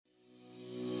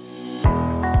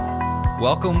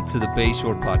Welcome to the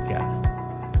Bayshore Podcast.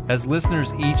 As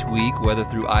listeners each week, whether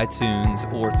through iTunes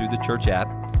or through the church app,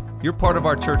 you're part of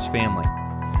our church family.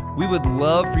 We would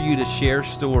love for you to share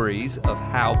stories of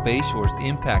how Bayshore is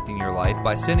impacting your life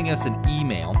by sending us an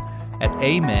email at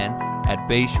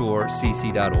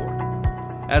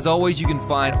amen@bayshorecc.org. As always, you can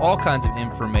find all kinds of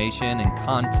information and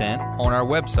content on our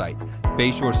website,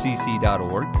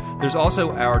 bayshorecc.org. There's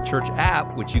also our church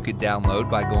app, which you could download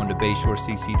by going to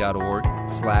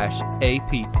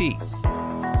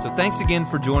bayshorecc.org/app. So thanks again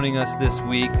for joining us this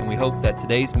week, and we hope that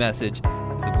today's message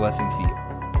is a blessing to you.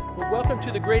 Well, welcome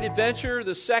to The Great Adventure,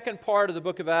 the second part of the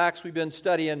book of Acts. We've been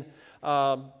studying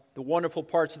the wonderful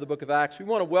parts of the book of Acts. We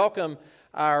want to welcome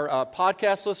our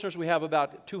podcast listeners. We have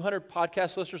about 200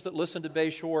 podcast listeners that listen to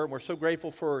Bayshore, and we're so grateful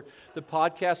for the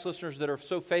podcast listeners that are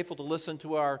so faithful to listen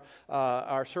to our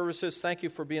services. Thank you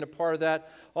for being a part of that.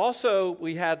 Also,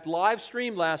 we had live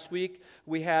stream last week.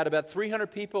 We had about 300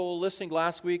 people listening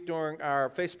last week during our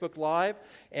Facebook Live,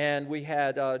 and we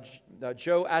had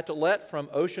Joe Attolet from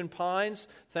Ocean Pines.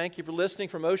 Thank you for listening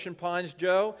from Ocean Pines,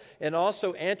 Joe. And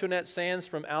also Antoinette Sands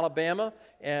from Alabama.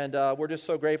 And we're just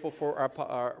so grateful for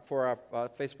our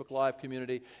Facebook Live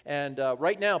community. And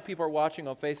right now, people are watching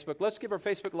on Facebook. Let's give our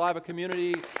Facebook Live a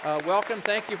community welcome.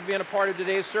 Thank you for being a part of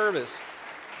today's service.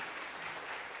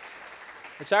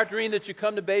 It's our dream that you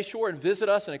come to Bayshore and visit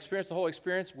us and experience the whole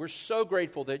experience. We're so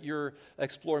grateful that you're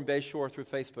exploring Bayshore through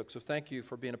Facebook. So thank you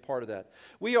for being a part of that.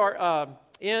 We are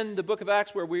in the book of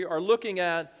Acts, where we are looking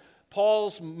at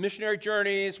Paul's missionary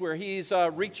journeys, where he's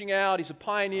reaching out. He's a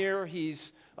pioneer.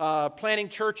 He's planting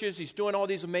churches. He's doing all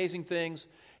these amazing things.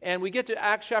 And we get to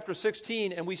Acts chapter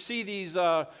 16, and we see these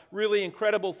really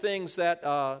incredible things that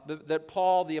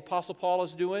Paul, the Apostle Paul,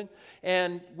 is doing.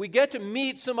 And we get to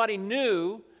meet somebody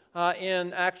new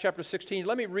in Acts chapter 16.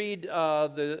 Let me read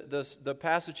the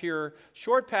passage here,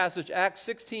 short passage, Acts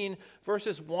 16,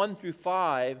 verses 1 through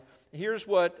 5. Here's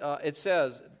what it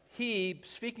says. He,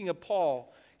 speaking of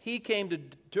Paul, he came to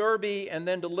Derbe and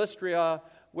then to Lystra,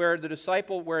 where a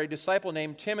disciple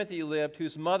named Timothy lived,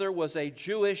 whose mother was a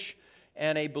Jewish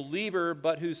and a believer,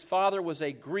 but whose father was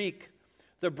a Greek.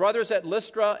 The brothers at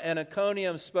Lystra and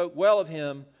Iconium spoke well of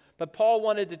him, but Paul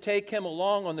wanted to take him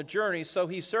along on the journey, so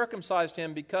he circumcised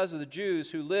him because of the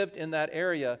Jews who lived in that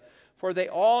area, for they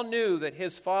all knew that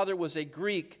his father was a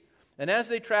Greek. And as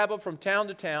they traveled from town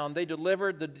to town, they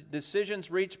delivered the decisions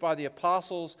reached by the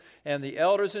apostles and the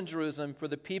elders in Jerusalem for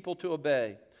the people to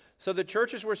obey. So the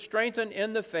churches were strengthened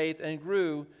in the faith and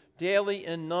grew daily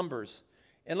in numbers.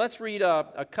 And let's read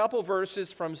a couple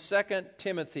verses from 2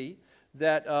 Timothy.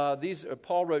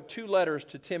 Paul wrote two letters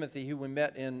to Timothy, who we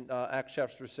met in Acts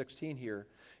chapter 16 here.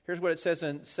 Here's what it says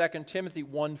in 2 Timothy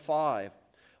 1:5.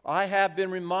 I have been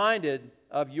reminded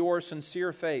of your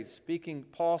sincere faith,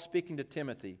 Paul speaking to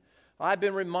Timothy. I've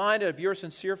been reminded of your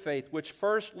sincere faith, which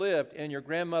first lived in your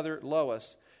grandmother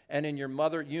Lois and in your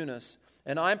mother Eunice,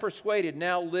 and I'm persuaded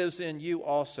now lives in you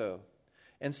also.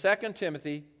 In 2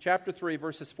 Timothy chapter 3,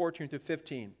 verses 14 through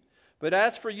 15. But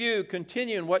as for you,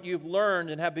 continue in what you've learned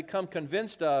and have become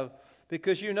convinced of,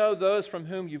 because you know those from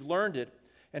whom you've learned it,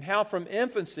 and how from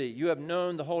infancy you have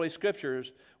known the Holy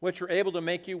Scriptures, which are able to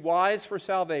make you wise for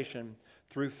salvation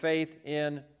through faith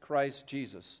in Christ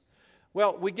Jesus.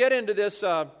 Well, we get into this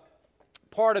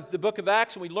part of the book of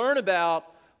Acts, and we learn about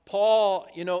Paul,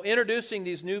 introducing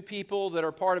these new people that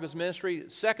are part of his ministry.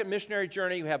 Second missionary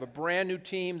journey, we have a brand new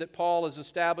team that Paul is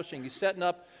establishing. He's setting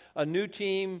up a new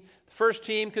team. The first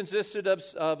team consisted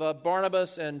of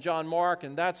Barnabas and John Mark,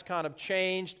 and that's kind of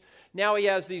changed. Now he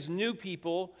has these new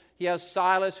people. He has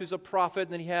Silas, who's a prophet,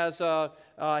 and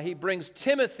then he brings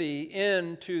Timothy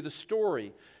into the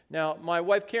story. Now, my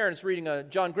wife Karen is reading a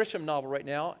John Grisham novel right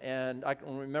now, and I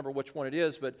don't remember which one it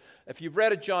is, but if you've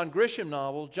read a John Grisham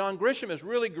novel, John Grisham is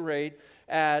really great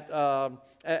at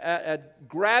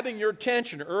grabbing your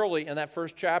attention early in that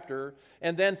first chapter,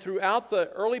 and then throughout the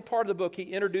early part of the book, he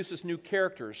introduces new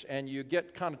characters, and you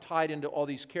get kind of tied into all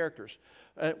these characters.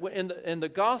 In the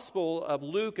Gospel of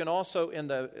Luke, and also in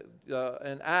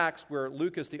Acts, where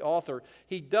Luke is the author,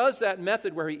 he does that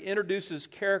method where he introduces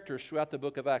characters throughout the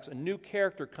book of Acts. A new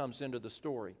character comes into the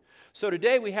story. So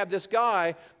today we have this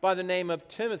guy by the name of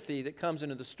Timothy that comes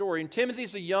into the story. And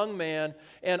Timothy's a young man,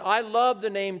 and I love the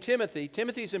name Timothy.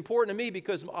 Timothy's important to me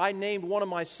because I named one of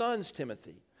my sons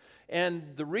Timothy.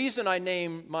 And the reason I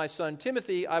named my son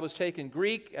Timothy, I was taking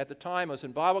Greek at the time. I was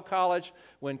in Bible college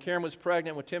when Karen was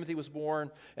pregnant, when Timothy was born.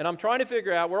 And we're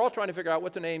all trying to figure out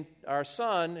what to name our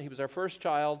son. He was our first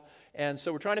child. And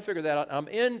so we're trying to figure that out. I'm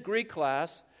in Greek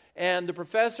class, and the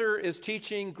professor is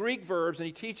teaching Greek verbs, and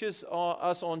he teaches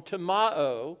us on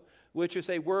timao, which is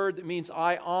a word that means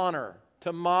I honor.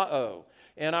 Tomao.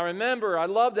 And I remember, I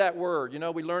love that word.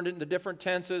 We learned it in the different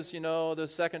tenses, the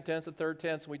second tense, the third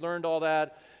tense. We learned all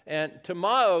that. And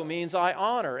tomao means I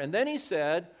honor. And then he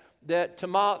said that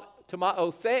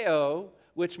tomao theo,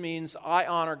 which means I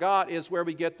honor God, is where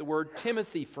we get the word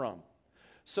Timothy from.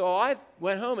 So I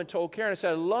went home and told Karen, I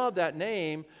said, I love that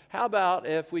name. How about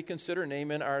if we consider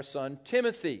naming our son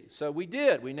Timothy? So we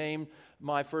did. We named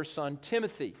my first son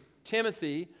Timothy.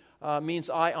 Timothy means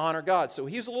I honor God. So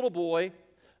he's a little boy.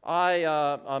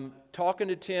 I'm talking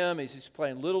to Tim as he's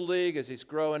playing Little League, as he's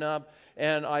growing up,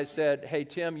 and I said, hey,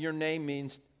 Tim, your name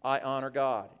means I honor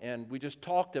God. And we just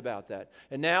talked about that.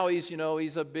 And now he's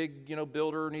a big,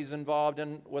 builder, and he's involved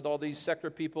with all these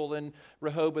sector people in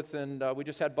Rehoboth. And we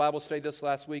just had Bible study this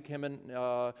last week, him and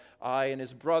I and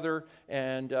his brother.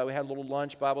 And we had a little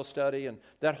lunch Bible study. And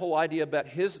that whole idea about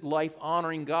his life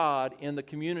honoring God in the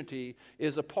community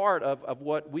is a part of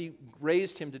what we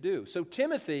raised him to do. So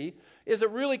Timothy is a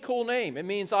really cool name. It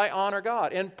means I honor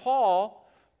God. And Paul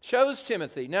chose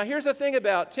Timothy. Now here's the thing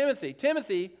about Timothy.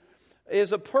 Timothy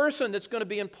is a person that's going to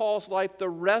be in Paul's life the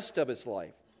rest of his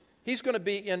life. He's going to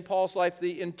be in Paul's life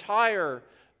the entire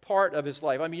part of his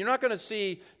life. I mean, you're not going to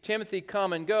see Timothy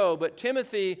come and go, but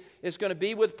Timothy is going to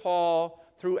be with Paul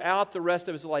throughout the rest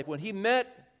of his life. When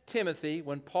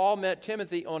Paul met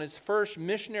Timothy on his first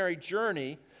missionary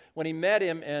journey, when he met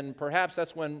him, and perhaps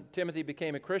that's when Timothy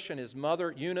became a Christian, his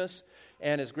mother, Eunice,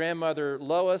 and his grandmother,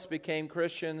 Lois, became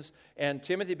Christians, and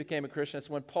Timothy became a Christian. That's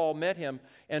when Paul met him.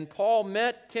 And Paul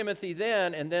met Timothy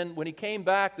then, and then when he came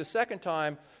back the second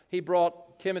time, he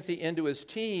brought Timothy into his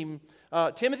team.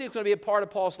 Timothy is going to be a part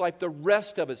of Paul's life the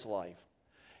rest of his life.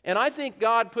 And I think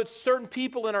God puts certain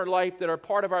people in our life that are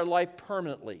part of our life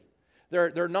permanently.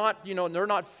 They're not, they're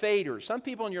not faders. Some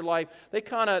people in your life, they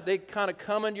kind of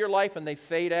come into your life and they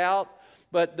fade out.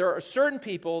 But there are certain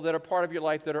people that are part of your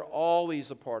life that are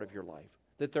always a part of your life,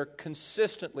 that they're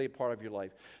consistently a part of your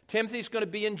life. Timothy's going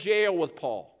to be in jail with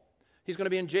Paul. He's going to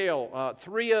be in jail.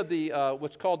 3 of the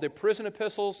what's called the prison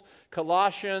epistles,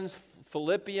 Colossians,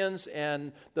 Philippians,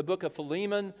 and the book of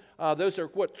Philemon, those are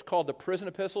what's called the prison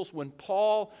epistles. When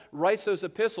Paul writes those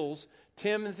epistles,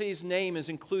 Timothy's name is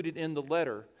included in the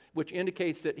letter, which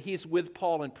indicates that he's with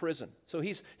Paul in prison. So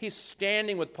he's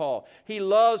standing with Paul. He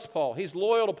loves Paul. He's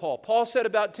loyal to Paul. Paul said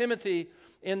about Timothy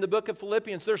in the book of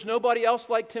Philippians, there's nobody else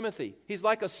like Timothy. He's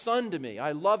like a son to me.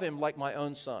 I love him like my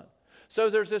own son. So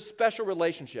there's this special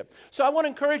relationship. So I want to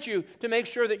encourage you to make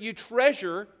sure that you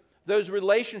treasure those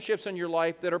relationships in your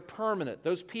life that are permanent.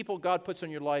 Those people God puts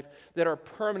in your life that are a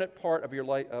permanent part of your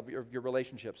life, of your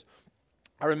relationships.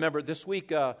 I remember this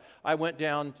week I went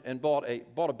down and bought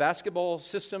a basketball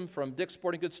system from Dick's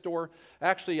Sporting Goods store.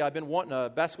 Actually, I've been wanting a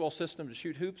basketball system to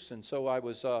shoot hoops, and so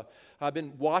I've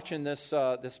been watching this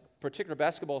particular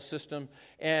basketball system,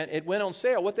 and it went on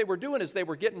sale. What they were doing is they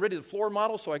were getting rid of the floor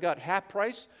model, so I got half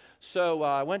price. So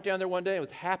I went down there one day, it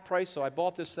was half price, so I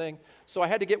bought this thing. So I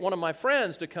had to get one of my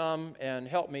friends to come and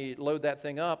help me load that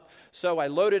thing up. So I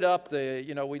loaded up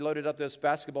we loaded up this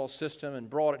basketball system and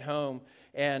brought it home.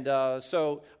 And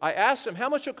so I asked him, how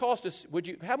much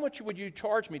how much would you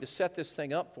charge me to set this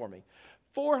thing up for me?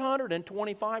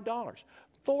 $425.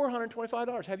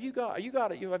 $425. Have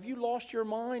you lost your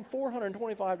mind?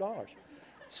 $425.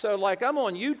 So I'm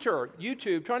on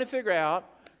YouTube trying to figure out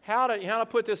how to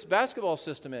put this basketball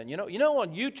system in.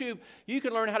 On YouTube, you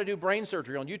can learn how to do brain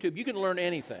surgery on YouTube. You can learn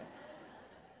anything.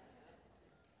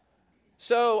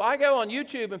 So I go on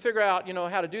YouTube and figure out,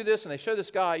 how to do this, and they show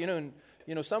this guy,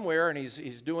 somewhere, and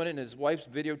he's doing it, and his wife's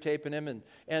videotaping him,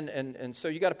 and so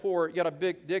you got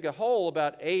to dig a hole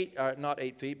about not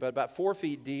 8 feet, but about 4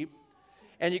 feet deep,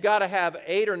 and you got to have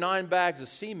 8 or 9 bags of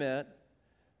cement.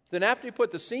 Then after you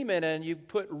put the cement in, you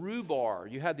put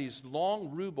rhubarb. You have these long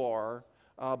rhubarb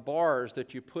bars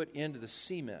that you put into the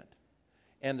cement,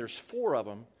 and there's 4 of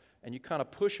them, and you kind of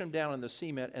push them down in the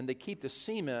cement, and they keep the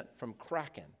cement from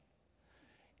cracking.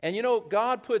 And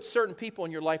God puts certain people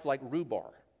in your life like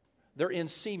rhubarb. They're in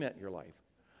cement in your life.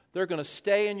 They're going to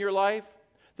stay in your life.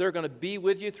 They're going to be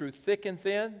with you through thick and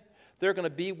thin. They're going to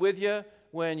be with you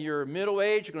when you're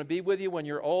middle-aged. They're going to be with you when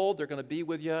you're old. They're going to be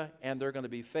with you, and they're going to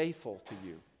be faithful to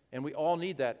you. And we all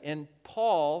need that. And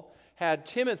Paul had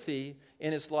Timothy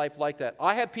in his life like that.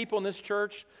 I have people in this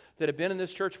church that have been in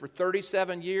this church for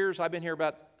 37 years. I've been here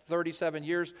about 37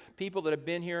 years. People that have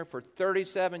been here for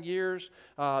 37 years,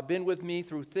 been with me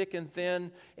through thick and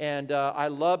thin. And I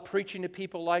love preaching to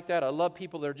people like that. I love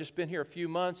people that have just been here a few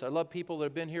months. I love people that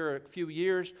have been here a few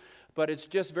years. But it's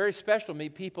just very special to me,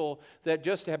 people that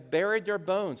just have buried their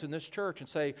bones in this church and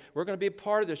say, we're going to be a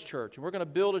part of this church, and we're going to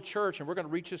build a church, and we're going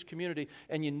to reach this community.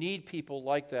 And you need people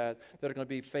like that that are going to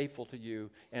be faithful to you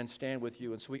and stand with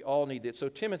you. And so we all need it. So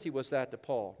Timothy was that to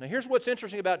Paul. Now here's what's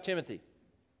interesting about Timothy.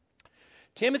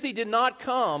 Timothy did not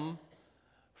come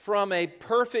from a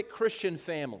perfect Christian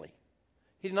family.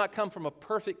 He did not come from a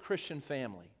perfect Christian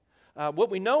family. What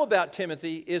we know about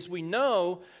Timothy is we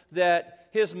know that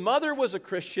his mother was a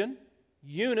Christian,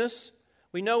 Eunice.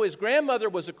 We know his grandmother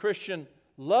was a Christian,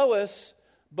 Lois.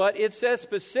 But it says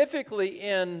specifically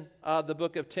in the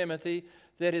book of Timothy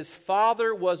that his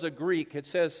father was a Greek. It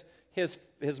says his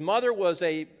mother was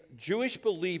a Jewish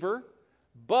believer,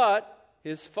 but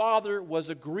his father was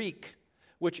a Greek,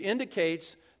 which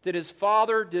indicates that his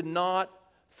father did not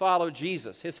follow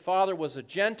Jesus. His father was a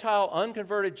Gentile,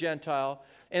 unconverted Gentile.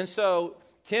 And so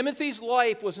Timothy's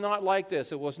life was not like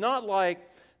this. It was not like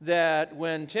that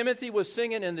when Timothy was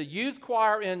singing in the youth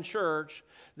choir in church,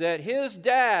 that his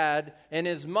dad and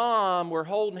his mom were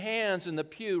holding hands in the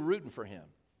pew rooting for him.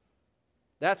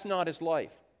 That's not his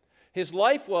life. His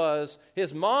life was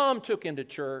his mom took him to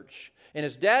church, and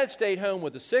his dad stayed home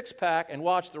with a six-pack and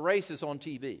watched the races on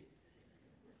TV.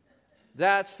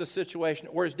 That's the situation.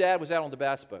 Or his dad was out on the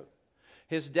bass boat.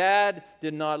 His dad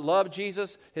did not love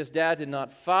Jesus. His dad did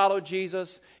not follow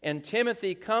Jesus. And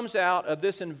Timothy comes out of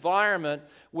this environment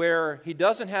where he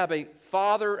doesn't have a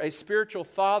father, a spiritual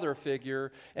father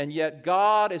figure, and yet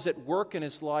God is at work in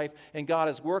his life, and God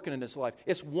is working in his life.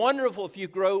 It's wonderful if you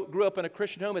grew up in a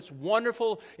Christian home. It's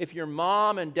wonderful if your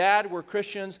mom and dad were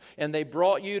Christians, and they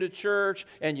brought you to church,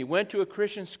 and you went to a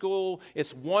Christian school.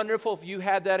 It's wonderful if you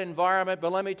had that environment,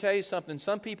 but let me tell you something.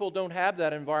 Some people don't have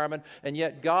that environment, and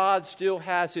yet God still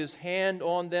has his hand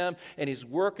on them, and he's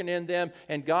working in them,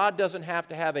 and God doesn't have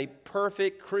to have a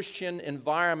perfect Christian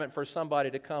environment for somebody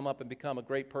to come up and become a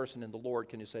great person in the Lord.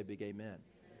 Can you say big amen?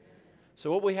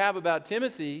 So what we have about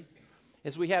Timothy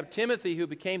is we have Timothy who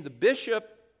became the bishop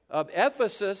of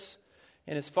Ephesus,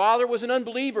 and his father was an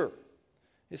unbeliever.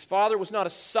 His father was not a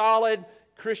solid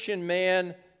Christian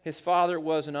man. His father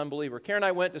was an unbeliever. Karen and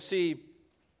I went to see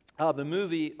the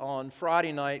movie on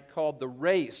Friday night called The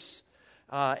Race.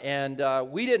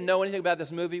 We didn't know anything about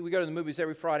this movie. We go to the movies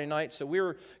every Friday night, so we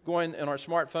were going on our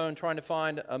smartphone trying to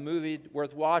find a movie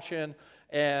worth watching.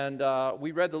 And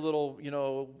we read the little,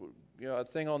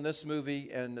 thing on this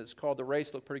movie, and it's called The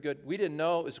Race. Looked pretty good. We didn't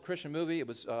know it was a Christian movie. It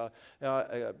was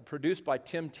produced by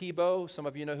Tim Tebow. Some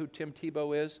of you know who Tim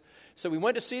Tebow is. So we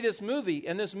went to see this movie,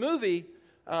 and this movie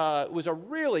was a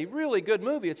really, really good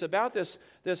movie. It's about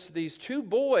these two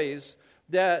boys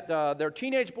that they're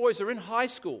teenage boys. They're in high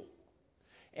school,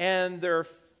 and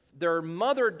their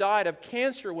mother died of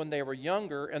cancer when they were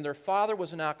younger, and their father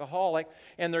was an alcoholic,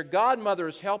 and their godmother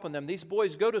is helping them. These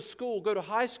boys go to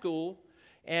high school,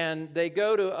 and they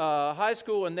go to high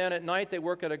school, and then at night they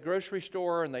work at a grocery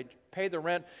store, and they pay the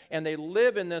rent, and they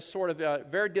live in this sort of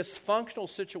very dysfunctional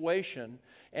situation.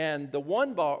 And the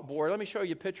one boy, let me show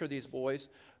you a picture of these boys.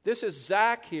 This is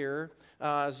Zach here.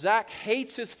 Zach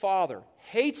hates his father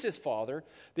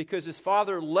because his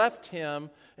father left him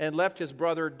and left his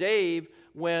brother Dave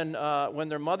when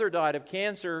their mother died of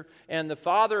cancer, and the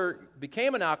father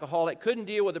became an alcoholic, couldn't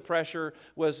deal with the pressure,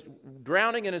 was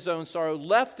drowning in his own sorrow,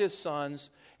 left his sons,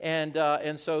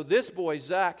 and so this boy,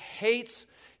 Zach, hates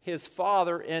his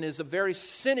father and is very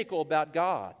cynical about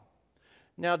God.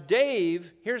 Now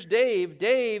here's Dave.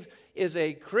 Dave is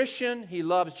a Christian. He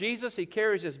loves Jesus. He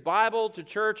carries his Bible to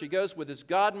church. He goes with his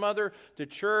godmother to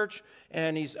church,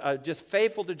 and he's just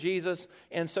faithful to Jesus.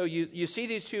 And so you see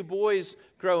these two boys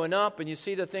growing up, and you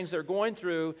see the things they're going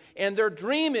through. And their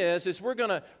dream is we're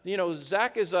going to,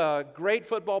 Zach is a great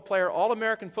football player,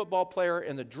 all-American football player,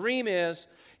 and the dream is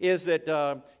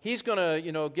that he's going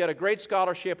to, get a great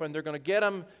scholarship, and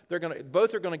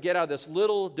both are going to get out of this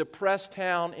little depressed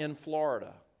town in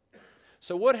Florida.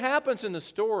 So what happens in the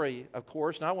story, of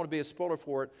course, and I don't want to be a spoiler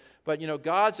for it, but,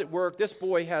 God's at work. This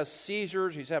boy has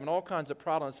seizures. He's having all kinds of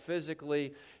problems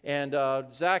physically, and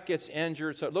Zach gets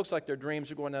injured, so it looks like their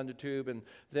dreams are going down the tube, and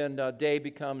then Dave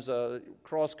becomes a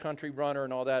cross-country runner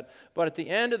and all that. But at the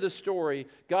end of the story,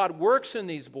 God works in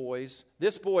these boys.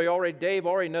 This boy Dave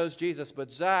already knows Jesus,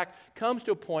 but Zach comes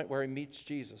to a point where he meets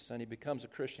Jesus, and he becomes a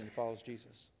Christian and follows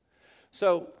Jesus.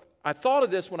 So I thought of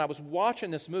this when I was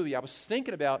watching this movie. I was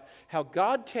thinking about how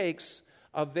God takes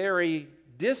a very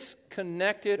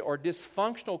disconnected or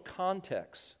dysfunctional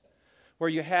context where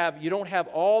you don't have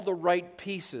all the right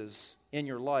pieces in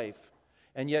your life.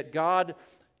 And yet God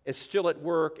is still at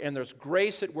work, and there's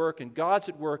grace at work, and God's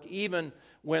at work even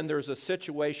when there's a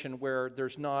situation where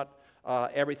there's not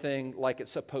everything like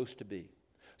it's supposed to be.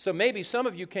 So maybe some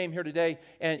of you came here today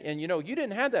and you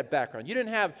didn't have that background. You didn't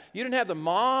have the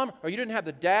mom or you didn't have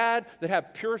the dad that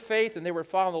have pure faith and they were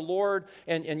following the Lord,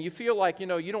 and you feel like you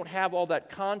don't have all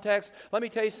that context. Let me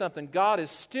tell you something. God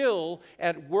is still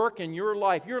at work in your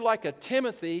life. You're like a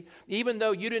Timothy. Even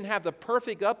though you didn't have the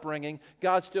perfect upbringing,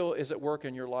 God still is at work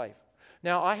in your life.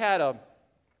 Now, I had a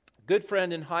good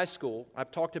friend in high school.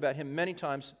 I've talked about him many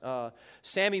times.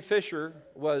 Sammy Fisher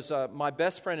was my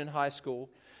best friend in high school.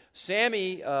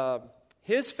 Sammy,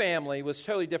 his family was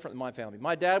totally different than my family.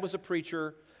 My dad was a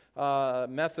preacher,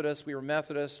 Methodist. We were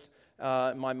Methodist.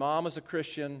 My mom was a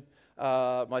Christian.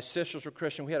 My sisters were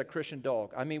Christian. We had a Christian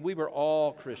dog. I mean, we were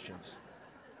all Christians.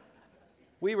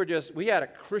 We had a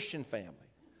Christian family.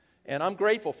 And I'm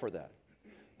grateful for that.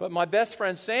 But my best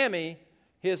friend Sammy,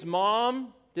 his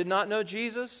mom did not know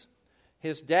Jesus.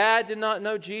 His dad did not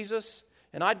know Jesus.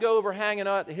 And I'd go over hanging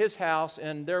out at his house,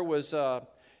 and it was a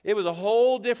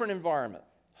whole different environment.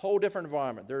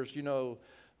 There's,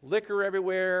 liquor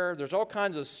everywhere. There's all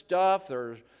kinds of stuff.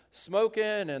 There's smoking,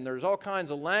 and there's all kinds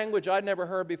of language I'd never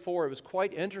heard before. It was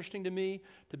quite interesting to me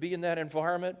to be in that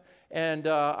environment. And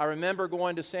I remember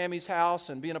going to Sammy's house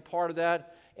and being a part of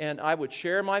that. And I would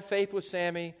share my faith with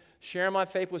Sammy.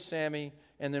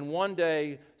 And then one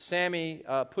day, Sammy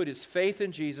put his faith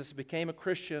in Jesus, became a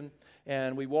Christian.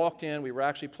 And we walked in. We were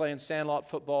actually playing sandlot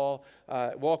football.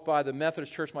 Walked by the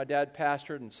Methodist church my dad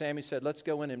pastored, and Sammy said, "Let's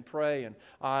go in and pray."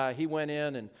 And he went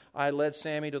in, and I led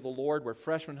Sammy to the Lord. We're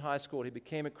freshmen in high school. He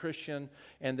became a Christian,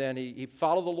 and then he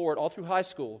followed the Lord all through high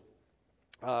school.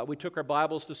 We took our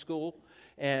Bibles to school,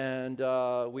 and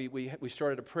we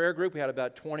started a prayer group. We had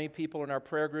about 20 people in our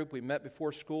prayer group. We met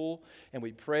before school, and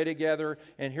we'd pray together.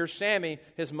 And here's Sammy.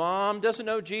 His mom doesn't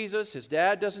know Jesus. His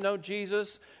dad doesn't know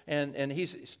Jesus. And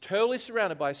he's totally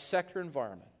surrounded by a secular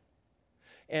environment.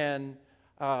 And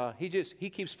he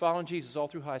keeps following Jesus all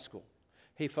through high school.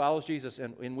 He follows Jesus,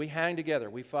 and we hang together.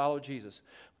 We follow Jesus.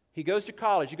 He goes to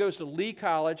college. He goes to Lee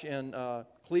College in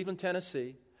Cleveland,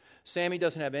 Tennessee. Sammy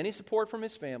doesn't have any support from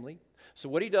his family. So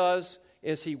what he does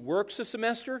is he works a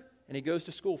semester and he goes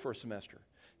to school for a semester.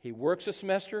 He works a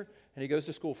semester and he goes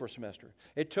to school for a semester.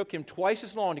 It took him twice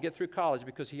as long to get through college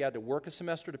because he had to work a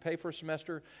semester to pay for a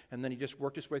semester, and then he just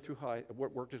worked his way through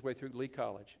Lee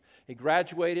College. He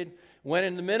graduated, went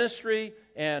into ministry,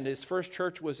 and his first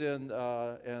church was in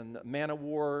Man of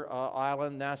War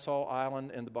Island, Nassau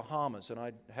Island in the Bahamas. And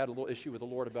I had a little issue with the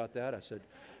Lord about that. I said,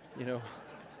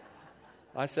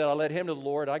 I led him to the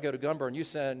Lord. I go to Gunber, and you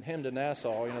send him to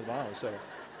Nassau, the Bahamas. So it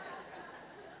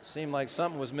seemed like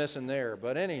something was missing there.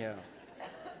 But anyhow.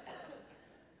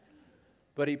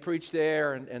 But he preached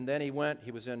there, and then he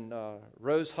was in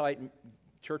Rose Height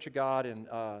Church of God in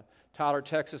Tyler,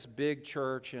 Texas, big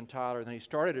church in Tyler. Then he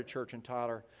started a church in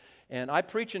Tyler. And I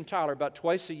preach in Tyler about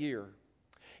twice a year.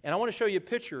 And I want to show you a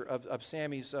picture of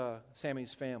Sammy's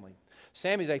family.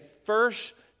 Sammy's a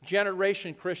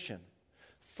first-generation Christian.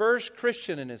 First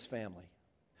Christian in his family.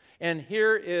 And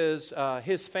here is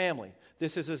his family.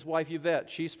 This is his wife, Yvette.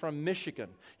 She's from Michigan.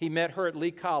 He met her at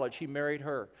Lee College. He married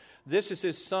her. This is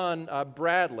his son,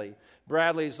 Bradley.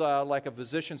 Bradley's like a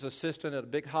physician's assistant at a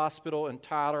big hospital in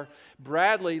Tyler.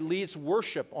 Bradley leads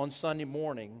worship on Sunday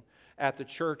morning at the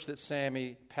church that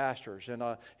Sammy pastors. And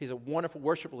he's a wonderful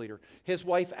worship leader. His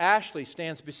wife, Ashley,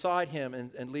 stands beside him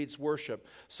and leads worship.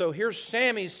 So here's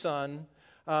Sammy's son.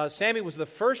 Sammy was the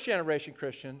first generation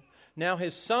Christian. Now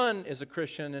his son is a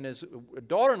Christian and his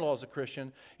daughter-in-law is a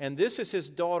Christian. And this is his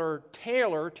daughter,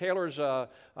 Taylor. Taylor's a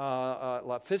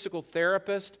physical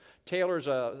therapist. Taylor's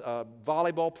a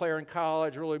volleyball player in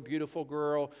college, really beautiful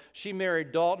girl. She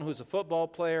married Dalton, who's a football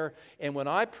player. And when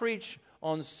I preach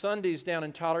on Sundays down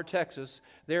in Tyler, Texas,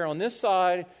 there on this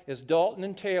side is Dalton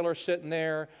and Taylor sitting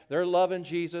there. They're loving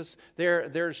Jesus.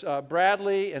 There's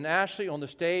Bradley and Ashley on the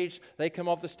stage. They come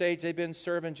off the stage. They've been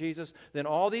serving Jesus. Then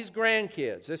all these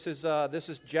grandkids. This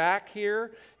is Jack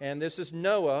here, and this is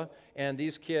Noah, and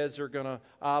these kids are going to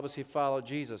obviously follow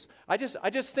Jesus. I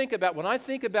just think about, when I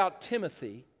think about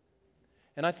Timothy,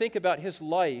 and I think about his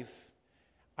life,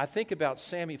 I think about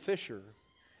Sammy Fisher,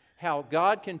 how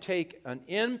God can take an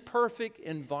imperfect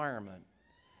environment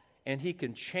and He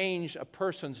can change a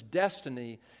person's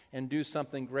destiny and do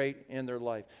something great in their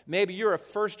life. Maybe you're a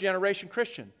first-generation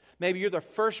Christian. Maybe you're the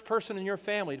first person in your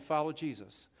family to follow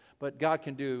Jesus. But God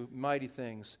can do mighty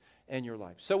things in your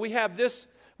life. So we have this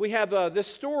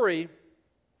story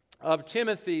of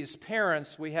Timothy's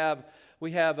parents. We have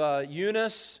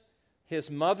Eunice, his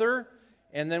mother,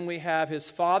 And then we have his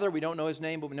father. We don't know his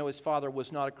name, but we know his father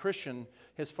was not a Christian.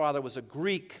 His father was a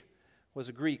Greek.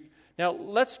 Now,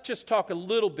 let's just talk a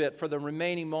little bit for the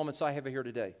remaining moments I have here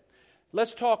today.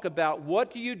 Let's talk about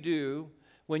what do you do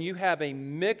when you have a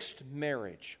mixed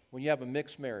marriage. When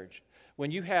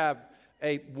you have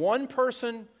one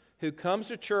person who comes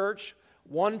to church,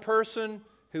 one person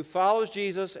who follows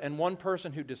Jesus, and one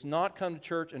person who does not come to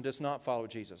church and does not follow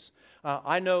Jesus.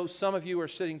 I know some of you are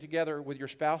sitting together with your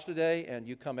spouse today, and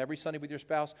you come every Sunday with your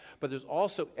spouse, but there's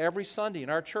also every Sunday in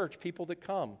our church people that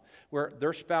come where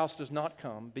their spouse does not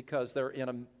come because they're in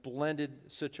a blended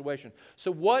situation.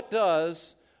 So what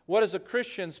is a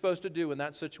Christian supposed to do in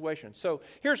that situation? So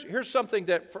here's something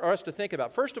that for us to think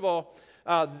about. First of all,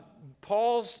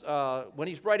 Paul's when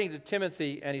he's writing to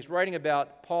Timothy, and he's writing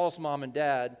about Paul's mom and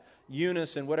dad,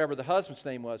 Eunice and whatever the husband's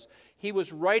name was, he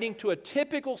was writing to a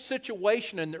typical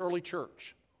situation in the early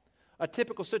church.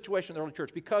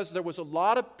 Because there was a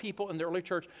lot of people in the early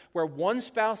church where one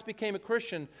spouse became a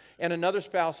Christian and another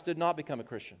spouse did not become a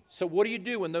Christian. So what do you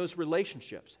do in those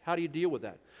relationships? How do you deal with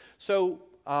that? So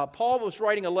Paul was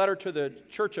writing a letter to the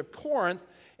church of Corinth,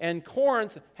 and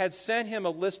Corinth had sent him a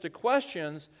list of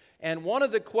questions, and one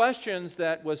of the questions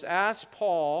that was asked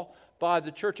Paul by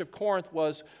the church of Corinth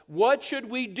was, what should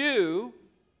we do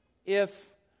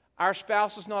if our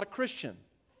spouse is not a Christian?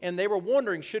 And they were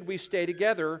wondering, should we stay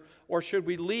together or should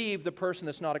we leave the person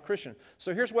that's not a Christian?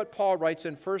 So here's what Paul writes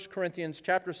in 1 Corinthians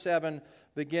chapter 7,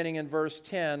 beginning in verse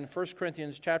 10. 1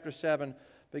 Corinthians chapter 7,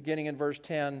 beginning in verse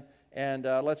 10, and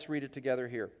let's read it together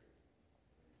here.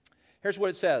 Here's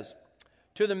what it says.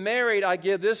 To the married I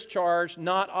give this charge,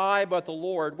 not I but the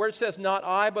Lord. Where it says not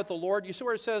I but the Lord, you see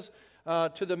where it says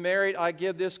to the married I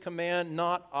give this command,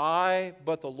 not I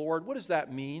but the Lord. What does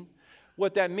that mean?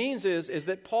 What that means is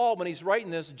that Paul, when he's writing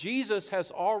this, Jesus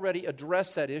has already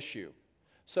addressed that issue.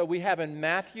 So we have in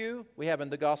Matthew, we have in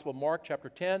the Gospel of Mark, chapter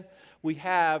 10, we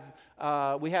have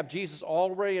Jesus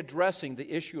already addressing the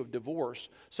issue of divorce.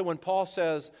 So when Paul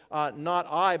says, not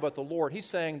I, but the Lord, he's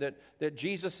saying that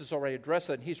Jesus has already addressed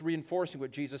that, and he's reinforcing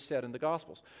what Jesus said in the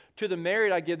Gospels. To the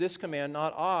married I give this command,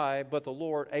 not I, but the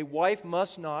Lord. A wife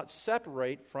must not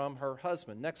separate from her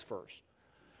husband. Next verse.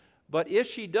 But if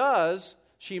she does,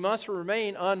 she must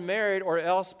remain unmarried or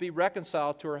else be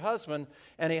reconciled to her husband,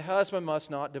 and a husband must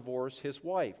not divorce his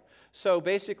wife. So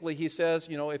basically he says,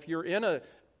 if you're in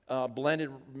a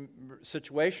blended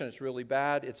situation, it's really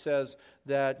bad. It says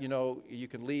that, you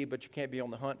can leave, but you can't be on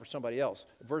the hunt for somebody else.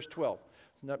 Verse 12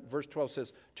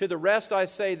 says, to the rest I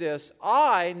say this,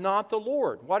 I, not the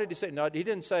Lord. Why did he say? No, he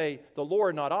didn't say the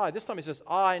Lord, not I. This time he says,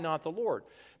 I, not the Lord.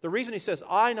 The reason he says,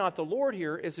 I, not the Lord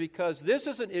here is because this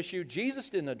is an issue Jesus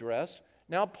didn't address.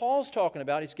 Now Paul's talking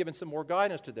about, he's given some more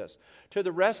guidance to this. To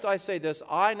the rest I say this,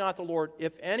 I, not the Lord,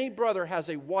 if any brother has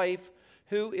a wife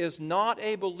who is not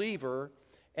a believer,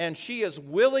 and she is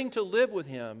willing to live with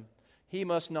him, he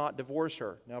must not divorce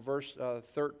her. Now verse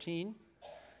 13.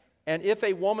 And if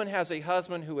a woman has a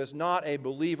husband who is not a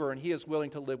believer, and he is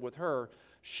willing to live with her,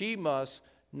 she must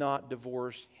not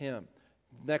divorce him.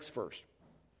 Next verse.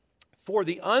 For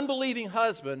the unbelieving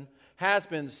husband has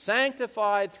been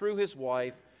sanctified through his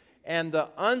wife, and the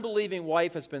unbelieving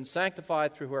wife has been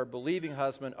sanctified through her believing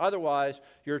husband. Otherwise,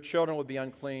 your children would be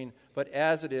unclean, but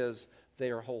as it is,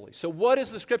 they are holy. So what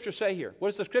does the Scripture say here? What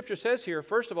does the Scripture says here,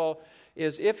 first of all,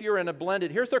 is if you're in a blended...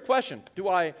 Here's their question. Do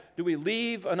we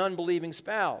leave an unbelieving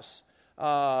spouse?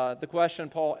 The question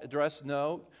Paul addressed,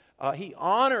 no. He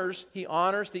honors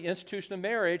the institution of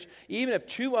marriage. Even if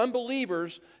two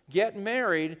unbelievers get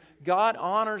married, God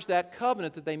honors that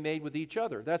covenant that they made with each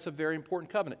other. That's a very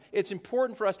important covenant. It's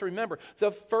important for us to remember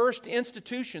the first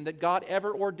institution that God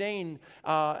ever ordained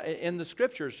in the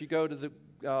Scriptures. You go to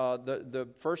the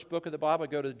first book of the Bible,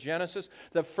 go to Genesis.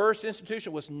 The first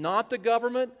institution was not the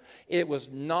government. It was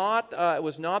not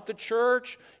the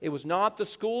church. It was not the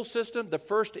school system. The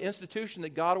first institution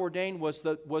that God ordained was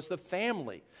the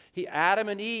family. Adam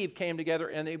and Eve came together,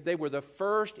 and they were the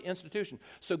first institution.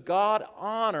 So God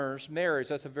honors marriage.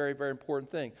 That's a very, very important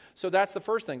thing. So that's the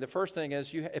first thing. The first thing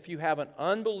is if you have an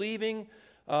unbelieving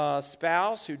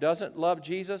spouse who doesn't love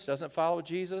Jesus, doesn't follow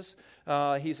Jesus,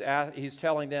 he's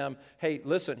telling them, hey,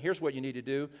 listen, here's what you need to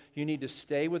do. You need to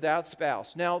stay with that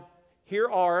spouse. Now, here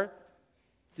are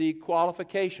the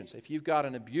qualifications. If you've got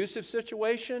an abusive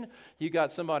situation, you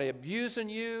got somebody abusing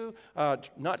you,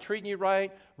 not treating you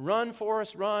right, run,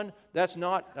 Forrest, run. That's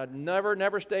not,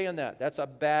 never stay in that. That's a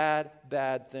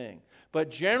bad thing.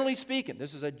 But generally speaking,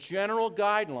 this is a general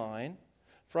guideline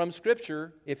from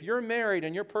Scripture. If you're married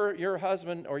and your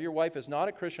husband or your wife is not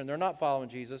a Christian, they're not following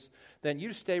Jesus, then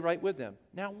you stay right with them.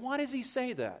 Now, why does he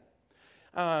say that?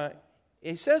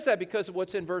 He says that because of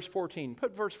what's in verse 14.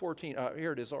 Put verse 14.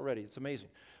 Here it is already. It's amazing.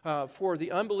 For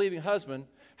the unbelieving husband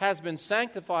has been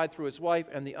sanctified through his wife,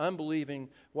 and the unbelieving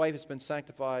wife has been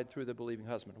sanctified through the believing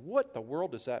husband. What the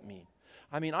world does that mean?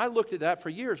 I mean, I looked at that for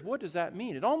years. What does that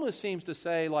mean? It almost seems to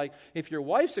say, like, if your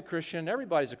wife's a Christian,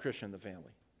 everybody's a Christian in the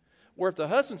family. Or if the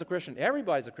husband's a Christian,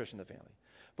 everybody's a Christian in the family.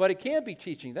 But it can't be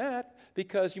teaching that,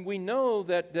 because we know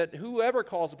that whoever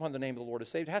calls upon the name of the Lord is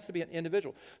saved. It has to be an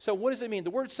individual. So what does it mean?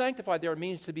 The word sanctified there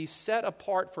means to be set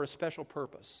apart for a special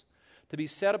purpose. To be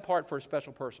set apart for a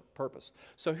special purpose.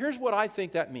 So here's what I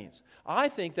think that means. I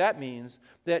think that means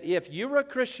that if you're a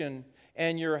Christian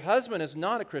and your husband is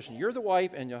not a Christian, you're the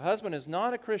wife and your husband is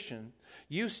not a Christian,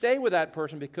 you stay with that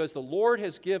person because the Lord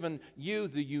has given you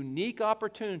the unique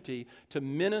opportunity to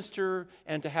minister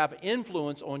and to have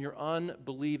influence on your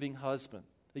unbelieving husband.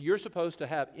 You're supposed to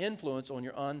have influence on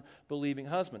your unbelieving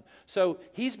husband. So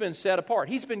he's been set apart.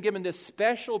 He's been given this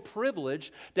special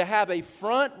privilege to have a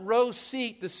front row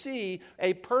seat to see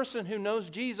a person who knows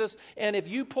Jesus. And if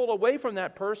you pull away from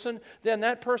that person, then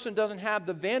that person doesn't have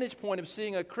the vantage point of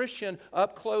seeing a Christian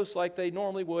up close like they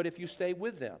normally would if you stay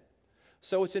with them.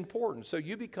 So it's important. So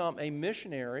you become a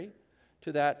missionary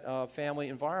to that family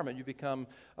environment. You become,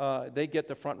 they get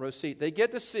the front row seat. They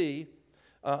get to see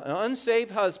an unsaved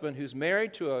husband who's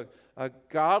married to a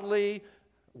godly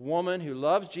woman who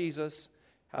loves Jesus.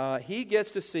 He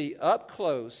gets to see up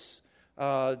close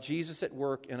Jesus at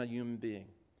work in a human being.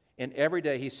 And every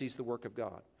day he sees the work of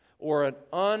God. Or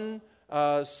an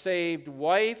unsaved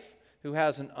wife who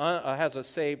has a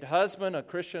saved husband, a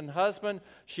Christian husband.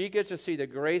 She gets to see the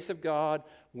grace of God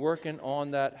working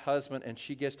on that husband, and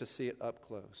she gets to see it up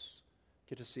close.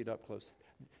 Get to see it up close.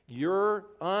 Your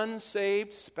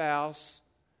unsaved spouse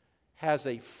has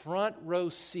a front row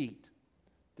seat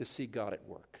to see God at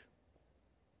work.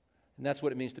 And that's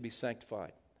what it means to be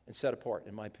sanctified and set apart,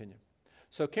 in my opinion.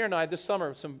 So Karen and I, this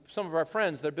summer, some of our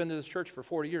friends that have been to this church for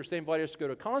 40 years, they invited us to go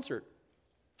to a concert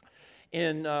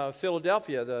in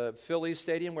Philadelphia, the Phillies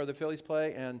stadium where the Phillies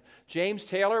play. And James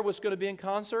Taylor was going to be in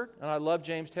concert. And I love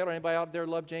James Taylor. Anybody out there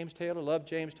love James Taylor? Love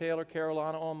James Taylor.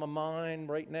 Carolina on my mind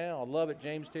right now. I love it,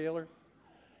 James Taylor.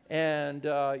 And,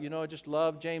 I just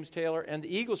love James Taylor. And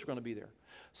the Eagles were going to be there.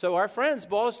 So our friends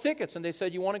bought us tickets, and they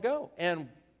said, you want to go? And,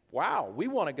 wow, we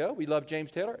want to go. We love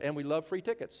James Taylor, and we love free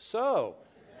tickets. So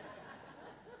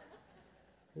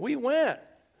we went,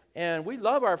 and we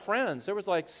love our friends. There was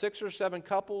like 6 or 7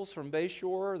 couples from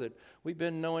Bayshore that we've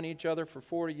been knowing each other for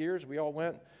 40 years. We all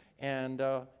went. And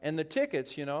the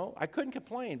tickets, I couldn't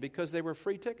complain because they were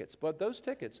free tickets. But those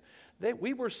tickets,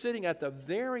 we were sitting at the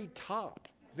very top.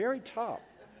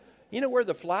 You know where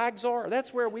the flags are?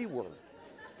 That's where we were.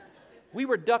 We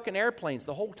were ducking airplanes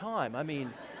the whole time. I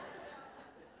mean,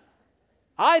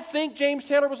 I think James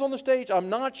Taylor was on the stage. I'm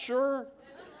not sure.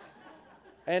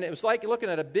 And it was like looking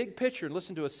at a big picture and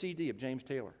listening to a CD of James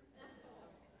Taylor.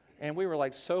 And we were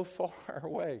like so far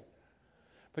away.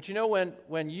 But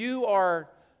when you are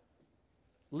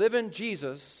living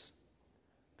Jesus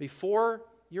before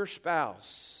your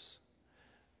spouse,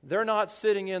 they're not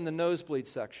sitting in the nosebleed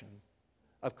section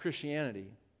of Christianity,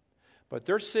 but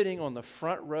they're sitting on the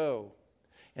front row,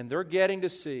 and they're getting to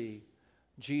see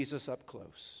Jesus up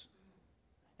close.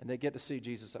 And they get to see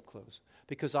Jesus up close.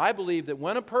 Because I believe that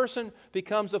when a person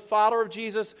becomes a follower of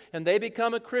Jesus and they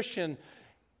become a Christian,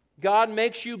 God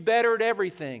makes you better at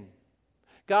everything.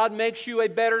 God makes you a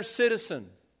better citizen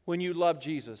when you love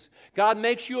Jesus. God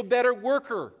makes you a better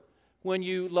worker when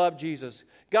you love Jesus.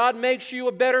 God makes you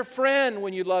a better friend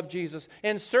when you love Jesus.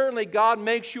 And certainly God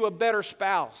makes you a better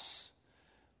spouse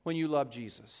when you love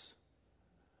Jesus.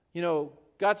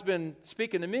 God's been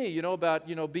speaking to me, about,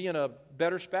 being a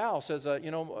better spouse. As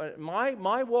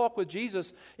my walk with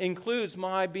Jesus includes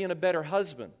my being a better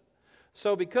husband.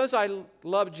 So because I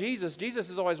love Jesus, Jesus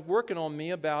is always working on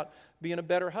me about being a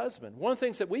better husband. One of the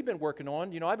things that we've been working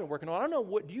on, I've been working on, I don't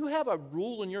know, do you have a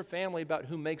rule in your family about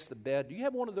who makes the bed? Do you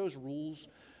have one of those rules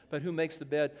about who makes the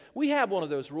bed? We have one of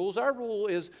those rules. Our rule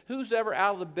is who's ever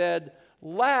out of the bed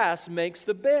last makes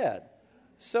the bed.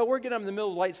 So we're getting up in the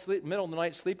middle of the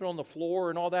night sleeping on the floor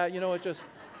and all that, it just...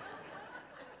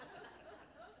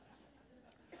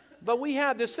 But we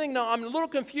have this thing. Now, I'm a little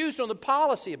confused on the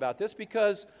policy about this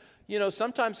because,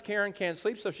 sometimes Karen can't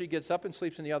sleep, so she gets up and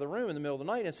sleeps in the other room in the middle of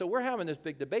the night. And so we're having this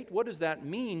big debate. What does that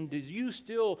mean? Because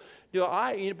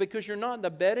you're not in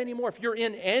the bed anymore. If you're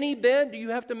in any bed, do you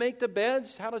have to make the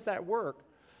beds? How does that work?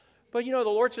 But, the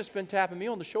Lord's just been tapping me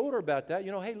on the shoulder about that.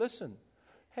 Hey, listen.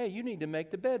 Hey, you need to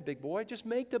make the bed, big boy. Just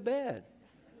make the bed.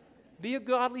 Be a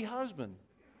godly husband.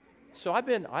 So I've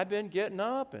been getting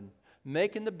up and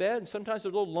making the bed, and sometimes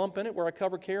there's a little lump in it where I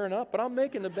cover Karen up, but I'm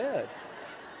making the bed.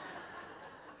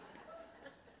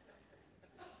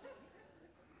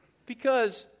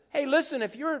 Because, hey, listen,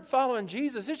 if you're following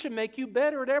Jesus, it should make you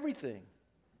better at everything.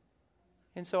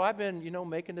 And so I've been,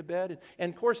 making the bed.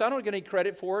 And of course, I don't get any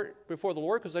credit for it before the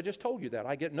Lord because I just told you that.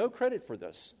 I get no credit for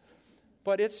this.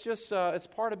 But it's just, it's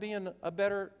part of being a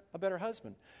better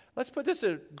husband. Let's put this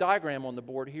diagram on the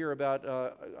board here about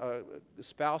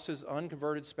spouses,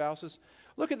 unconverted spouses.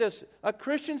 Look at this. A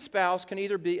Christian spouse can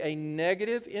either be a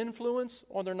negative influence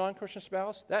on their non-Christian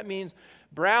spouse. That means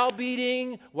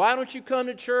browbeating. Why don't you come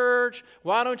to church?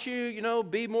 Why don't you,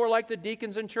 be more like the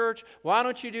deacons in church? Why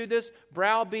don't you do this?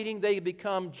 Browbeating. They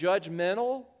become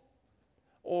judgmental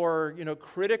or,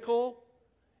 critical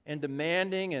and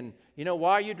demanding. And,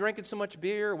 why are you drinking so much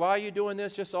beer? Why are you doing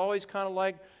this? Just always kind of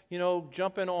like,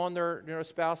 jumping on their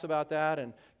spouse about that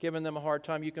and giving them a hard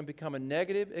time. You can become a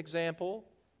negative example.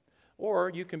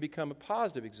 Or you can become a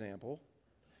positive example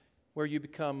where you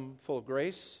become full of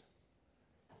grace.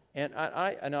 And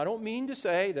I don't mean to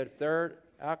say that if they're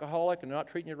alcoholic and not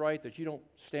treating you right, that you don't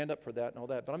stand up for that and all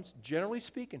that. But I'm generally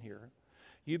speaking here,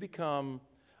 you become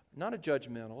not a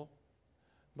judgmental,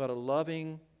 but a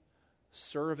loving,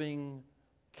 serving,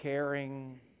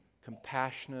 caring,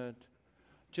 compassionate,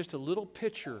 just a little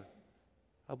picture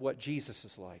of what Jesus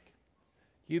is like.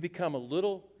 You become a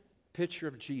little picture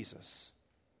of Jesus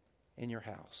in your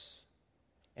house.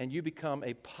 And you become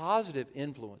a positive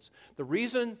influence. The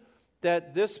reason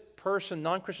that this person,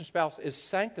 non-Christian spouse, is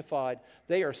sanctified,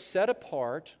 they are set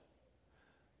apart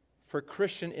for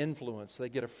Christian influence. They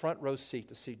get a front row seat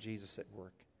to see Jesus at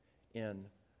work in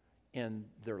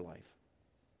their life.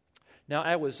 Now,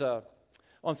 I was on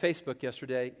Facebook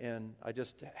yesterday, and I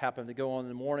just happened to go on in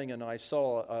the morning, and I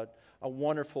saw a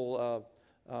wonderful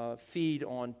feed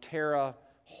on Tara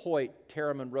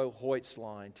Monroe Hoyt's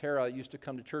line. Tara used to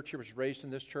come to church here, was raised in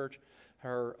this church.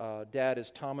 Her dad is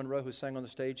Tom Monroe, who sang on the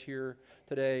stage here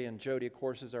today, and Jody, of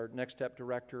course, is our Next Step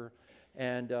director.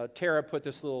 And Tara put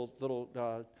this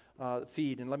little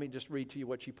feed, and let me just read to you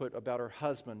what she put about her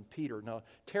husband, Peter. Now,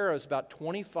 Tara is about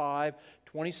 25,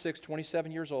 26,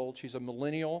 27 years old. She's a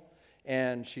millennial,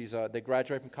 and they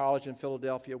graduated from college in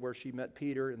Philadelphia where she met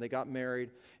Peter, and they got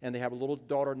married, and they have a little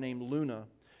daughter named Luna.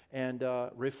 And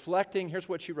here's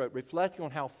what she wrote, reflecting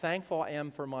on how thankful I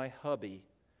am for my hubby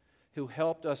who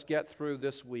helped us get through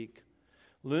this week.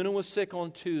 Luna was sick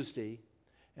on Tuesday,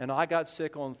 and I got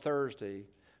sick on Thursday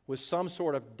with some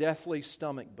sort of deathly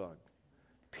stomach bug.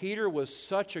 Peter was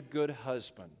such a good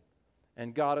husband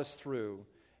and got us through,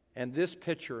 and this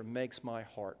picture makes my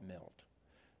heart melt.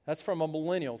 That's from a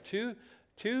millennial. Two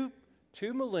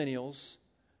millennials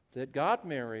that got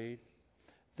married,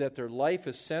 that their life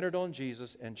is centered on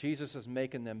Jesus, and Jesus is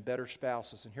making them better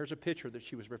spouses. And here's a picture that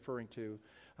she was referring to,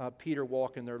 Peter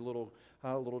walking their little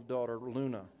daughter,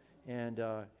 Luna. And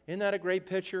isn't that a great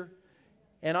picture?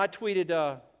 And I tweeted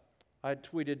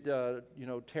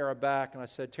Tara back, and I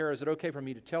said, Tara, is it okay for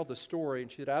me to tell the story? And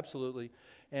she said, absolutely.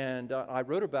 And I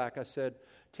wrote her back. I said,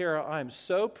 Tara, I am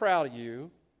so proud of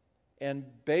you, and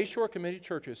Bayshore Community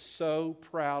Church is so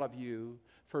proud of you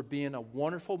for being a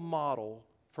wonderful model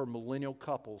for millennial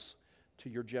couples to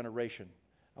your generation.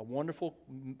 A wonderful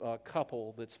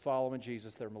couple that's following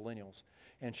Jesus, they're millennials.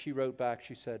 And she wrote back,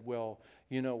 she said, well,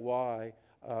 you know why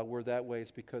we're that way?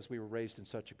 It's because we were raised in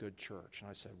such a good church. And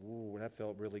I said, whoa, that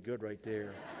felt really good right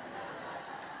there.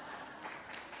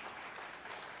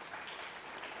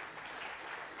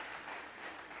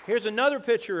 Here's another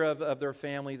picture of their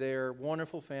family there,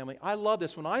 wonderful family. I love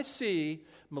this. When I see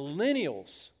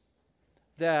millennials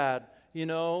that,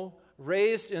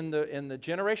 raised in the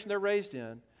generation they're raised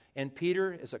in, and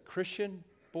Peter is a Christian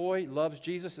boy, loves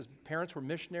Jesus. His parents were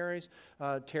missionaries.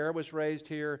 Tara was raised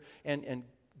here, and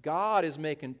God is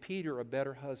making Peter a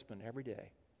better husband every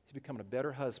day. He's becoming a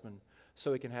better husband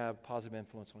so he can have positive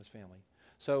influence on his family.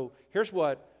 So here's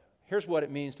what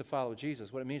it means to follow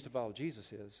Jesus. What it means to follow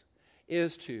Jesus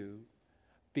is to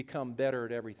become better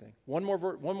at everything. One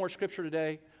more scripture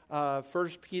today, 1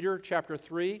 Peter chapter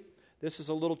 3. This is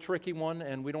a little tricky one,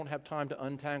 and we don't have time to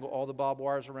untangle all the barbed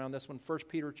wires around this one. 1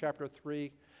 Peter chapter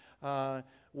 3.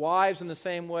 Wives, in the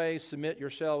same way, submit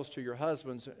yourselves to your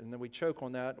husbands. And then we choke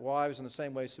on that. Wives, in the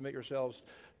same way, submit yourselves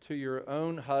to your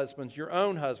own husbands. Your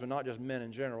own husband, not just men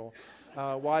in general.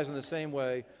 Wives, in the same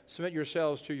way, submit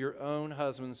yourselves to your own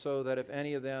husbands, so that if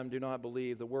any of them do not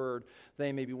believe the word,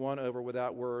 they may be won over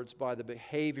without words by the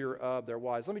behavior of their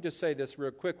wives. Let me just say this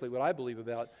real quickly, what I believe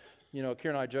about. Karen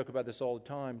and I joke about this all the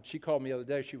time. She called me the other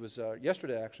day. She was,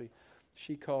 yesterday actually,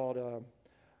 she called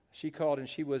and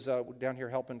she was down here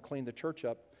helping clean the church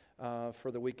up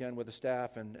for the weekend with the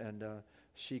staff. And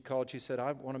she called. She said,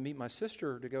 I want to meet my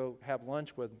sister to go have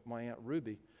lunch with my Aunt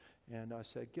Ruby. And I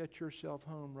said, get yourself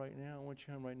home right now. I want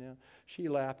you home right now. She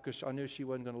laughed because I knew she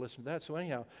wasn't going to listen to that. So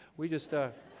anyhow, we just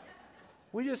get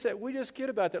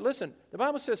about that. Listen, the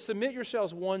Bible says, submit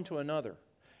yourselves one to another.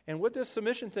 And what this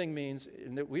submission thing means,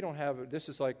 and that we don't have, this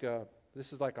is like a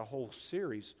whole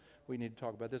series we need to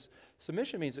talk about this.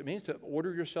 Submission means to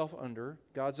order yourself under.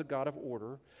 God's a God of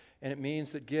order. And it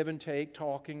means that give and take,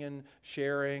 talking and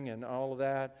sharing and all of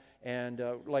that. And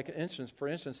for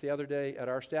instance, the other day at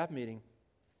our staff meeting,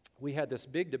 we had this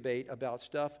big debate about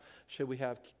stuff. Should we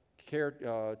have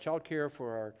child care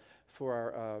for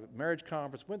our marriage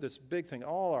conference? We had this big thing.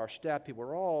 All our staff people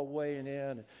were all weighing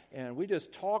in, and we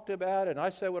just talked about it, and I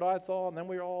said what I thought, and then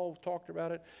we all talked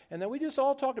about it, and then we just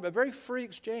all talked about it. Very free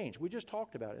exchange. We just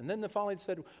talked about it. And then they finally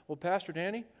said, well, Pastor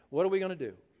Danny, what are we going to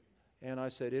do? And I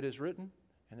said, it is written,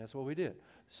 and that's what we did.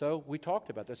 So we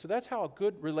talked about that. So that's how a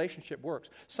good relationship works.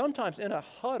 Sometimes in a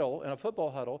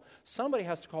football huddle, somebody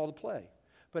has to call the play,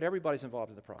 but everybody's involved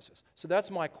in the process. So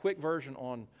that's my quick version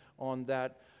on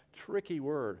that tricky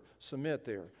word, submit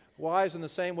there. Wives, in the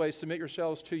same way, submit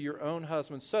yourselves to your own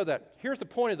husbands, so that, here's the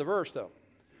point of the verse, though,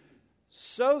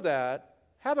 so that,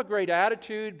 have a great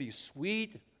attitude, be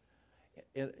sweet.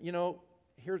 And,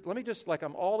 let me just,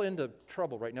 I'm all into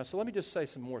trouble right now, so let me just say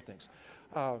some more things.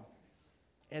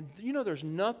 There's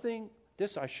nothing,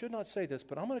 I should not say this,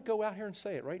 but I'm going to go out here and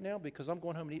say it right now because I'm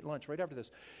going home and eat lunch right after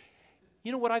this.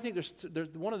 You know what I think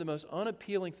there's one of the most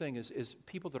unappealing things is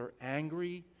people that are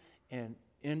angry and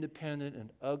independent and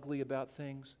ugly about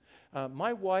things.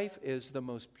 My wife is the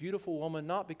most beautiful woman,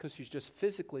 not because she's just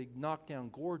physically knocked down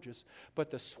gorgeous,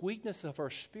 but the sweetness of her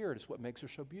spirit is what makes her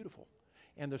so beautiful.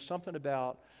 And there's something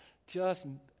about just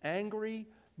angry,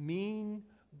 mean,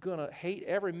 gonna hate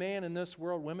every man in this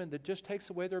world, women, that just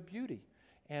takes away their beauty.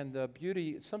 And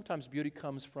sometimes beauty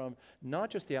comes from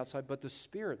not just the outside, but the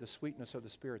spirit, the sweetness of the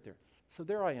spirit there. So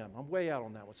there I am. I'm way out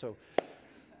on that one. So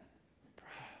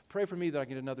pray for me that I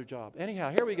get another job.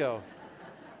 Anyhow, here we go.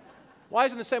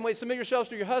 Wives, in the same way, submit yourselves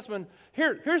to your husband.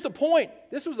 Here's the point.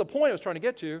 This was the point I was trying to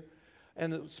get to.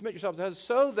 And submit yourselves to the husband,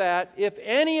 so that if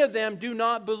any of them do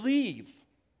not believe.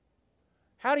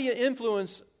 How do you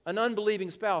influence an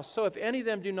unbelieving spouse? So if any of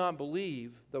them do not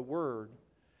believe the word,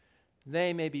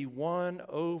 they may be won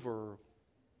over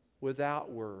without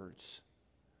words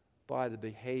by the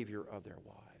behavior of their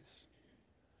wives.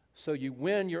 So you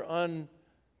win your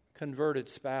unconverted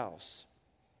spouse,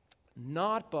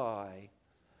 not by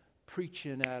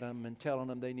preaching at them and telling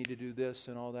them they need to do this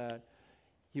and all that.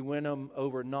 You win them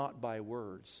over not by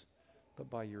words, but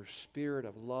by your spirit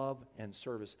of love and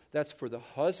service. That's for the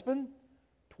husband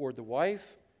toward the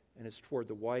wife, and it's toward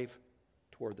the wife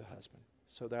toward the husband.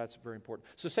 So that's very important.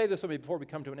 So say this with me before we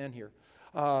come to an end here.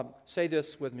 Say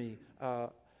this with me.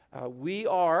 We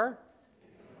are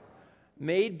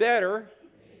made better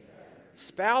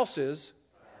spouses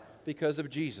because of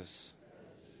Jesus.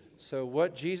 So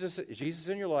what Jesus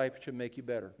in your life should make you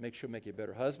better. Should make you a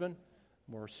better husband,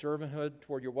 more servanthood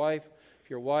toward your wife. If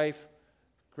your wife,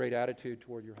 great attitude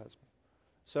toward your husband.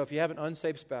 So if you have an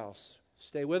unsaved spouse,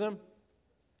 stay with them.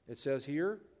 It says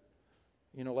here,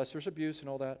 unless there's abuse and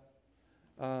all that.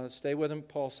 Stay with them,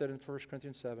 Paul said in 1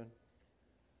 Corinthians 7.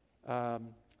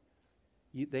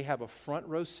 They have a front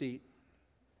row seat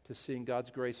to seeing God's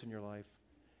grace in your life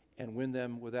and win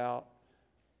them without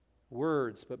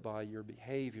words, but by your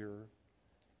behavior.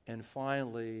 And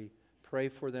finally, pray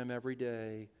for them every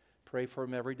day. Pray for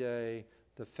them every day.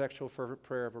 The effectual fervent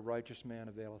prayer of a righteous man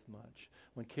availeth much.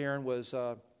 When Karen was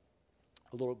a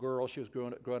little girl, she was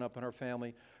growing up in her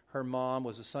family. Her mom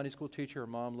was a Sunday school teacher. Her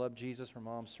mom loved Jesus. Her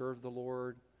mom served the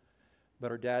Lord.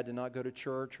 But her dad did not go to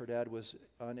church. Her dad was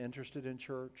uninterested in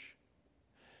church.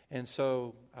 And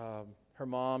so her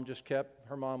mom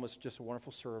was just a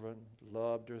wonderful servant,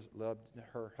 loved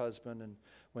her husband, and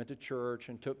went to church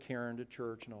and took Karen to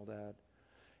church and all that.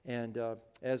 And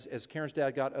as Karen's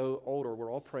dad got older,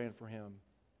 we're all praying for him.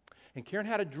 And Karen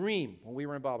had a dream when we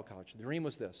were in Bible college. The dream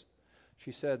was this.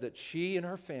 She said that she and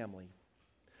her family,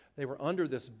 they were under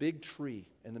this big tree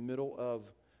in the middle of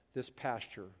this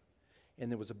pasture, and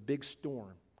there was a big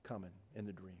storm coming in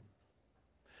the dream.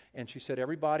 And she said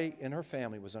everybody in her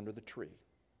family was under the tree.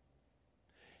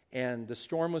 And the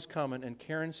storm was coming, and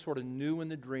Karen sort of knew in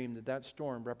the dream that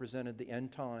storm represented the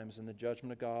end times and the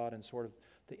judgment of God and sort of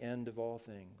the end of all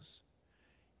things.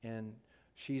 And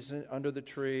she's under the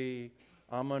tree,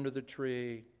 I'm under the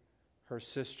tree, her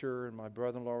sister and my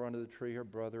brother-in-law are under the tree, her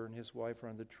brother and his wife are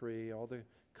under the tree, all the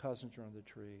cousins are under the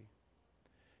tree.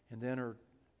 And then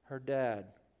her dad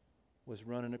was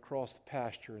running across the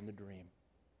pasture in the dream.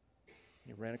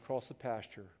 He ran across the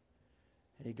pasture,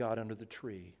 and he got under the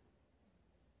tree.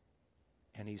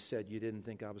 And he said, "You didn't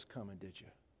think I was coming, did you?"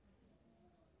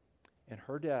 And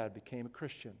her dad became a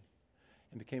Christian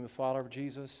and became a follower of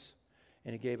Jesus.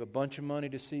 And he gave a bunch of money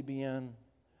to CBN,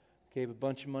 gave a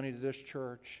bunch of money to this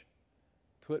church,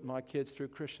 put my kids through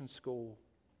Christian school.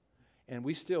 And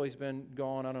he's been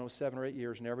gone, 7 or 8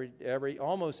 years, and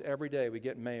almost every day we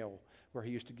get mail where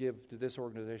he used to give to this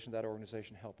organization, that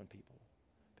organization, helping people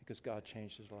because God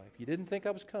changed his life. You didn't think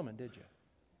I was coming, did you?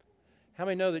 How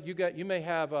many know that you may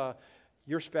have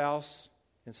your spouse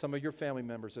and some of your family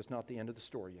members? That's not the end of the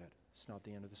story yet. It's not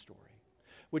the end of the story.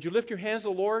 Would you lift your hands to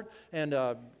the Lord? And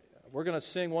we're going to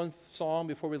sing one song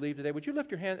before we leave today. Would you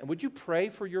lift your hand and would you pray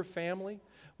for your family?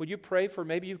 Would you pray for,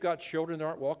 maybe you've got children that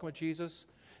aren't walking with Jesus?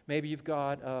 Maybe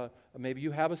maybe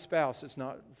you have a spouse that's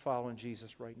not following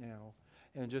Jesus right now.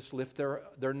 And just lift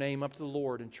their name up to the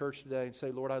Lord in church today and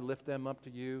say, Lord, I lift them up to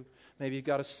you. Maybe you've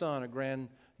got a son, a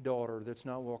granddaughter that's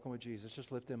not walking with Jesus.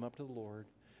 Just lift them up to the Lord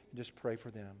and just pray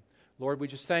for them. Lord, we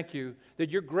just thank you that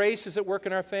your grace is at work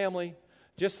in our family.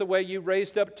 Just the way you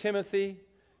raised up Timothy,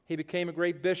 he became a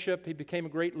great bishop, he became a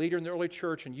great leader in the early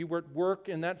church, and you were at work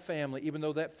in that family, even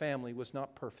though that family was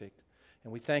not perfect.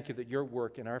 And we thank you that your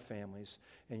work in our families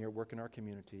and your work in our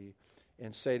community.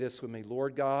 And say this with me,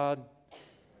 Lord God,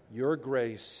 your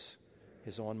grace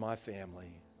is on my family.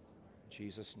 In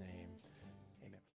Jesus' name.